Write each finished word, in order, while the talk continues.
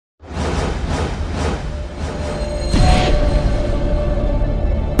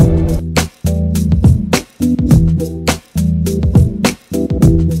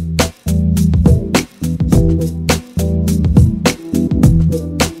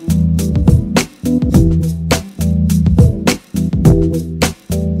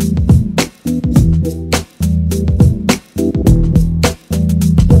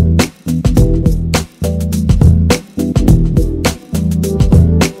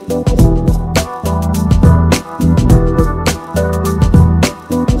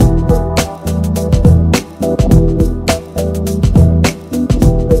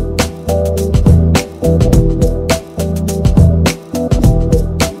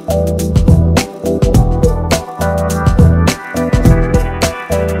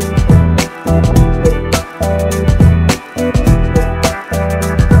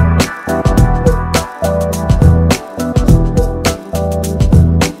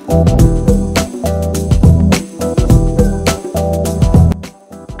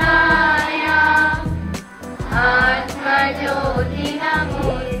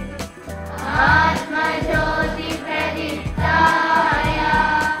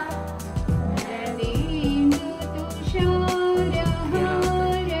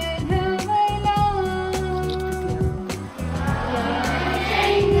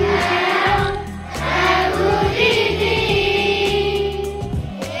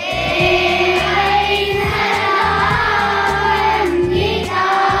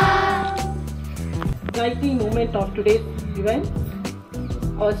highlight of today's event.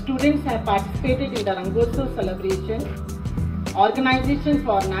 Our students have participated in the Rangotsav celebration, organization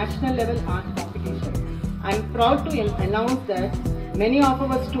for national level art competition. I am proud to announce that many of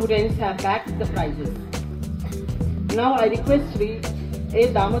our students have bagged the prizes. Now I request Sri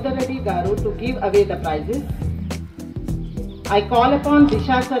A. Damodar Reddy Garu to give away the prizes. I call upon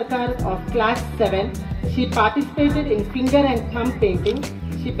Disha Sarkar of class 7. She participated in finger and thumb painting.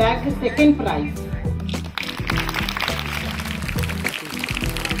 She bagged the second prize.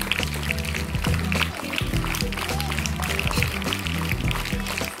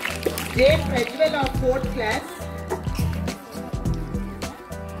 BHEL of 4th class.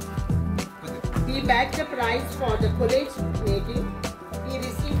 He bagged the prize for the college making. He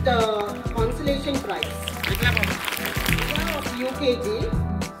received the consolation prize. Of UKG,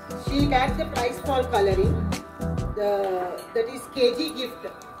 she bagged the prize for coloring. That is KG gift.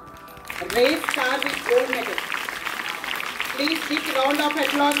 Raised star with gold medal. Please big round of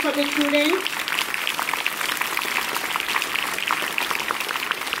applause for the students.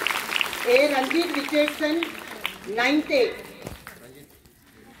 A. Ranjit Richardson, 9th A.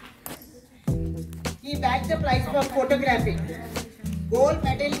 He bagged the prize for photography. Gold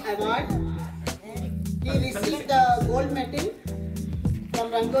medal award. He received the gold medal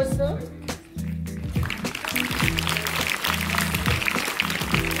from Rangotsav.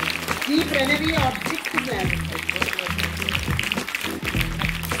 G. Pranavi of 6th class.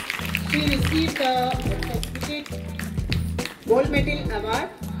 She received the certificate gold medal award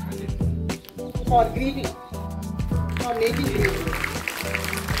for grieving, for making grieving.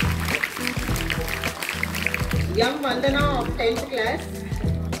 Young Vandana of 10th class,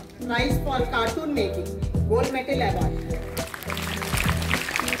 prize for cartoon making, gold medal award.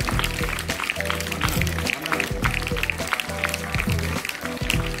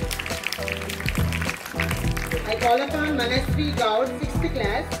 I call upon Manasvi Gaud, 6th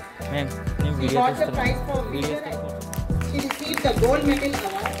class. She got the prize for video. She received the gold medal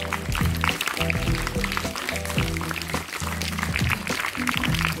award.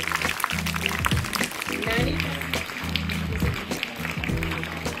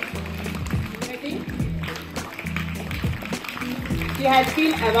 She has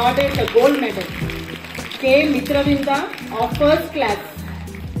been awarded the gold medal. K. Mitravinda of 1st class.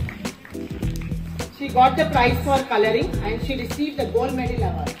 She got the prize for coloring and she received the gold medal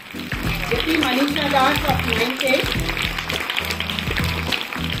award. Jyoti Manisha Das of 9th A.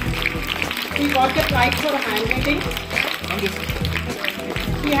 She got the prize for handwriting.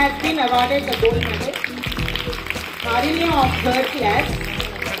 She has been awarded the gold medal. Harinya of 3rd class.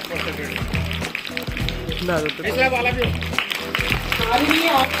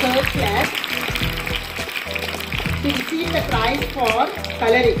 Harinya of 3rd class. She received the prize for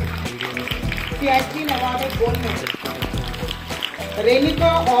coloring. She has been awarded gold medal.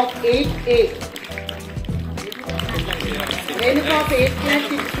 Renika of 8th A. Renika of 8th class,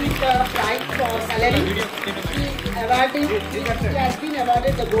 she received the prize for coloring. She has been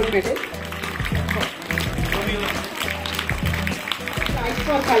awarded the gold medal. Prize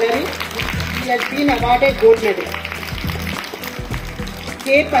for coloring. She has been awarded gold medal. K.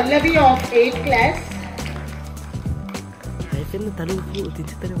 Pallavi of 8th class.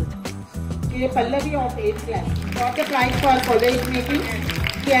 K. Pallavi of 8th class got the prize for college making.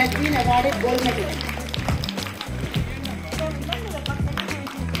 She has been awarded gold medal.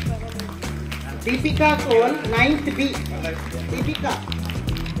 Deepika Cole, 9th B. Deepika.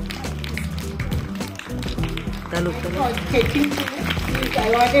 For sketching, she is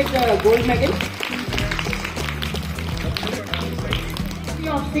awarded the gold medal.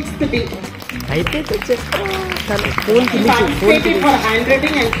 Of 6th B. She participated for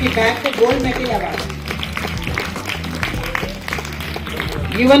handwriting and she bagged the gold medal award.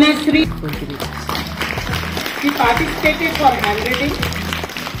 Yuvanasri. She participated for handwriting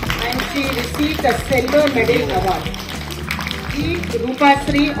and she received the silver medal award. G.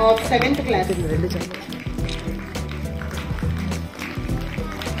 Rupasri of 7th class.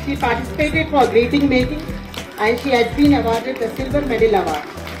 She participated for greeting making and she has been awarded the silver medal award.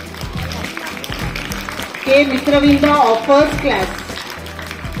 K. Mitravinda of 1st class.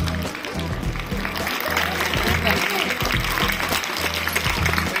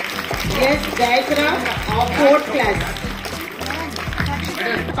 S. Jayatra of 4th class.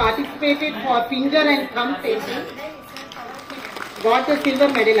 Participated for finger and thumb painting. Got the silver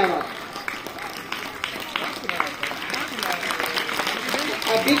medal award.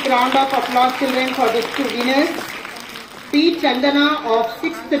 A big round of applause, children, for the two winners. P. Chandana of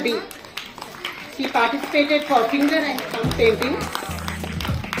 6th B. She participated for finger and thumb painting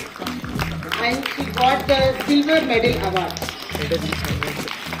and she got the silver medal award.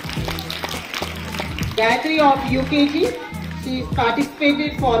 Gayatri of UKG, she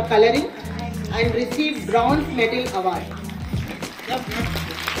participated for coloring and received bronze medal award.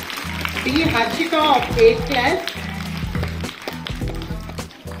 B. Harshita of 8th class,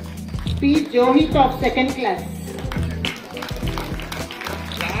 P. Johit of 2nd class,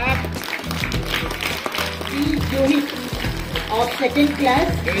 P. Johit of 2nd class,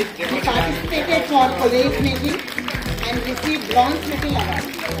 he participated for college making and received bronze medal award.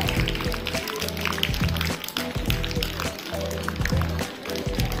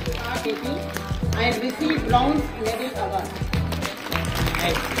 And received bronze medal award.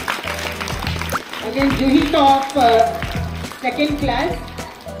 Again, Juhit of 2nd class,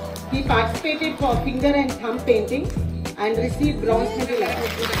 he participated for finger and thumb painting and received bronze medal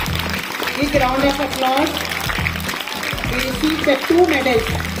award. Big round of applause. He received the 2 medals.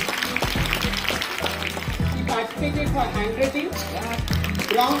 He participated for handwriting.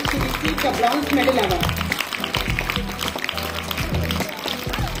 He received the bronze medal award.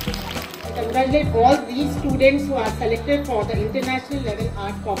 I congratulate all these students who are selected for the international level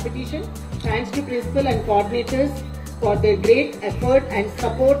art competition. Thanks to principal and coordinators for their great effort and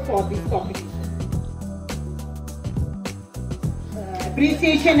support for this competition.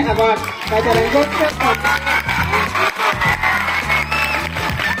 Appreciation award by the Rangotsav.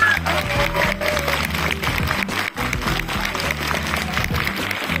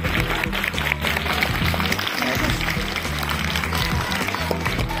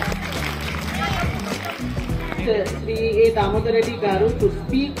 Sri A. Damodar Reddy Garu to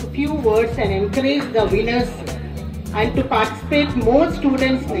speak a few words and encourage the winners and to participate more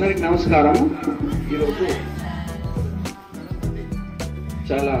students. అందరికి నమస్కారం. ఈరోజు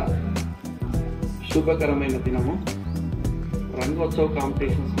చాలా శుభకరమైన దినము. Rangotsav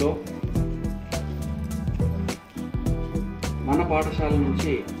competitions లో మన పాఠశాల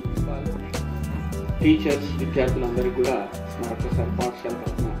నుంచి teachers విద్యార్థులందరికీ కూడా మరొకసారి పాఠశాల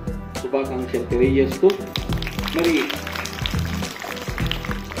తరఫున శుభాకాంక్షలు తెలియజేస్తూ, మరి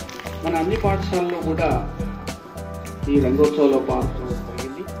మన అన్ని పాఠశాలలో కూడా ఈ రంగోత్సవంలో పాల్గొనడం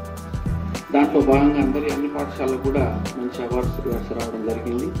జరిగింది. దాంట్లో భాగంగా అన్ని పాఠశాలలో కూడా మంచి అవార్డ్స్ రావడం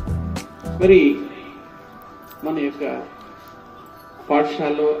జరిగింది. మరి మన యొక్క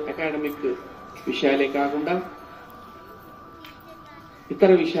పాఠశాలలో అకాడమిక్ విషయాలే కాకుండా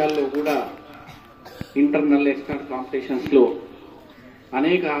ఇతర విషయాల్లో కూడా ఇంటర్నల్ ఎక్స్టర్నల్ కాంపిటీషన్స్లో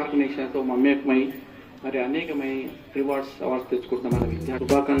అనేక ఆర్గనైజేషన్తో మమేకమై మరి అనేకమైన అవార్డ్స్ తెచ్చుకుంటున్న మన విద్యార్థి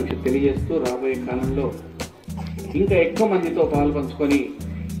శుభాకాంక్షలు తెలియజేస్తూ, రాబోయే కాలంలో ఇంకా ఎక్కువ మందితో పాల్పంచుకొని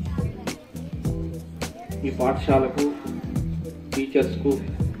ఈ పాఠశాలకు, టీచర్స్కు,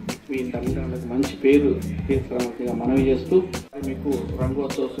 మీ తల్లిదండ్రులకు మంచి పేరు తీసుకురావాల్సిందిగా మనవి చేస్తూ మీకు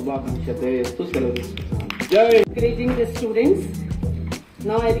రంగోత్సవ శుభాకాంక్షలు తెలియజేస్తూ సెలవు తీసుకుంటున్నాను. Encouraging the students.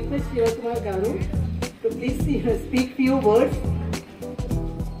 Now I request Shivaartsknd Garu to please speak few words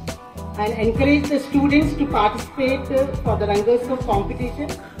and encourage the students to participate for the Rangotsav competition,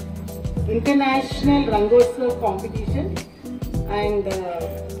 international Rangotsav competition, and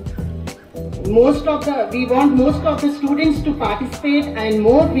we want most of the students to participate and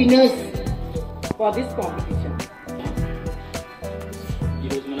more winners for this competition.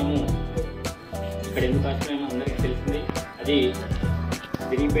 ఈరోజు మనము ఇక్కడ ఎందుకు ఆశ్రమం అందరికీ తెలిసింది, అది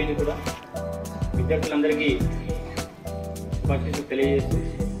తిరిగిపోయింది కూడా. విద్యార్థులందరికీ శుభాకాంక్షలు తెలియజేస్తూ,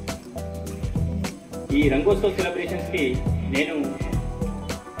 ఈ రంగోత్సవ్ సెలబ్రేషన్స్కి నేను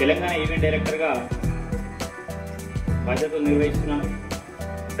తెలంగాణ ఈవెంట్ డైరెక్టర్గా బాధ్యతలు నిర్వహిస్తున్నాను.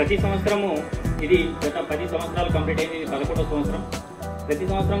 ప్రతి సంవత్సరము ఇది గత 10 సంవత్సరాలు కంప్లీట్ అయింది. ఇది 11వ సంవత్సరం. ప్రతి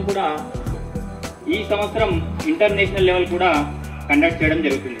సంవత్సరం కూడా ఈ సంవత్సరం ఇంటర్నేషనల్ లెవెల్ కూడా కండక్ట్ చేయడం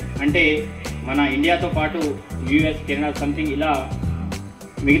జరుగుతుంది. అంటే మన ఇండియాతో పాటు యూఎస్, కెనడా సంథింగ్ ఇలా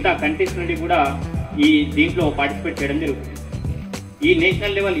మిగతా కంట్రీస్ నుండి కూడా ఈ దీంట్లో పార్టిసిపేట్ చేయడం జరుగుతుంది. ఈ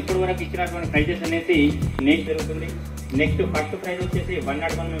నేషనల్ లెవెల్ ఇప్పటి వరకు ఇచ్చినటువంటి ప్రైజెస్ అనేసి నెక్స్ట్ జరుగుతుంది. నెక్స్ట్ ఫస్ట్ ప్రైజ్ వచ్చేసి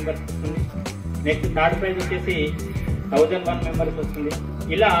 101 మెంబర్స్ వస్తుంది. నెక్స్ట్ థర్డ్ ప్రైజ్ వచ్చేసి 1001 మెంబర్స్ వస్తుంది.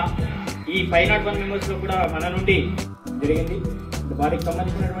 ఇలా ఈ 501 మెంబర్స్లో కూడా మన నుండి జరిగింది. వారికి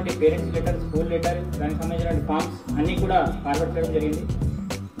సంబంధించినటువంటి పేరెంట్స్ లెటర్, స్కూల్ లెటర్, దానికి సంబంధించినటువంటి ఫామ్స్ అన్నీ కూడా ఫార్వర్డ్ చేయడం జరిగింది.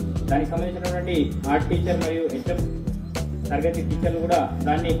 దానికి సంబంధించినటువంటి ఆర్ట్ టీచర్ మరియు హెచ్ఎం తరగతి టీచర్లు కూడా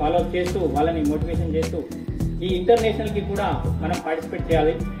దాన్ని ఫాలోఅప్ చేస్తూ వాళ్ళని మోటివేషన్ చేస్తూ ఈ ఇంటర్నేషనల్కి కూడా మనం పార్టిసిపేట్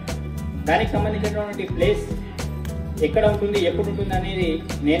చేయాలి. దానికి సంబంధించినటువంటి ప్లేస్ ఎక్కడ ఉంటుంది, ఎప్పుడు ఉంటుంది అనేది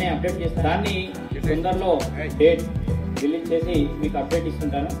నేనే అప్డేట్ చేస్తాను. దాన్ని తొందరలో డేట్ రిలీజ్ చేసి మీకు అప్డేట్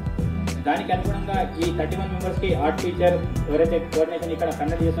ఇస్తుంటాను. దానికి అనుగుణంగా ఈ 31 మెంబర్స్కి ఆర్ట్ టీచర్ ఎవరైతే కోఆర్డినేషన్ ఇక్కడ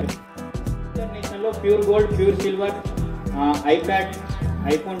కండక్ట్ చేస్తారు. ఇంటర్నేషనల్లో pure gold, pure silver, iPad,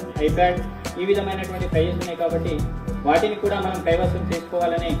 iPhone, iPad, ఈ విధమైనటువంటి ప్రైజెస్ ఉన్నాయి కాబట్టి వాటిని కూడా మనం కైవసం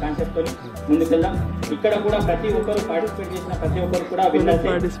చేసుకోవాలనే కాన్సెప్ట్ తో ముందుకెళ్దాం. ఇక్కడ కూడా ప్రతి ఒక్కరు పార్టిసిపేట్ చేసిన ప్రతి ఒక్కరు కూడా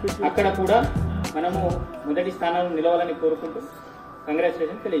విన్నర్స్. అక్కడ కూడా మనము మొదటి స్థానంలో నిలవాలని కోరుకుంటూ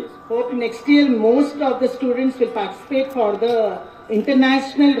కంగ్రాచులేషన్ తెలియజేస్తాం. Hope next year most of the students will participate for the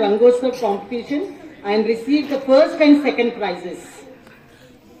international Rangotsav competition and receive the first and second prizes.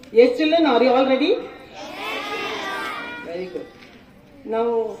 Yes, children, are you all ready? Very good. Now,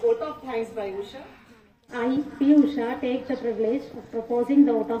 vote of thanks by Usha. I, P. Usha, take the privilege of proposing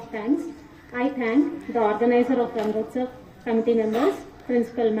the vote of thanks. I thank the organizer of Rangotsav, committee members,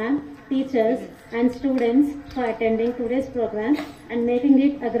 principal ma'am, teachers and students for attending today's program and making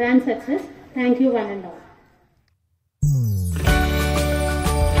it a grand success. Thank you one and all.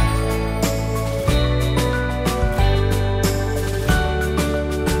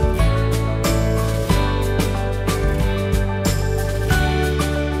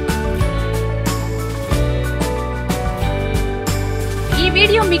 ఈ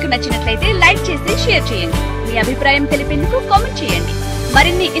video మీకు నచ్చినట్లయితే like చేసి share చేయండి. మీ అభిప్రాయం తెలిపేందుకు comment చేయండి.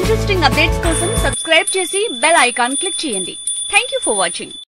 మరిన్ని interesting updates కోసం subscribe చేసి బెల్ ఐకాన్ క్లిక్ చేయండి. Thank you for watching.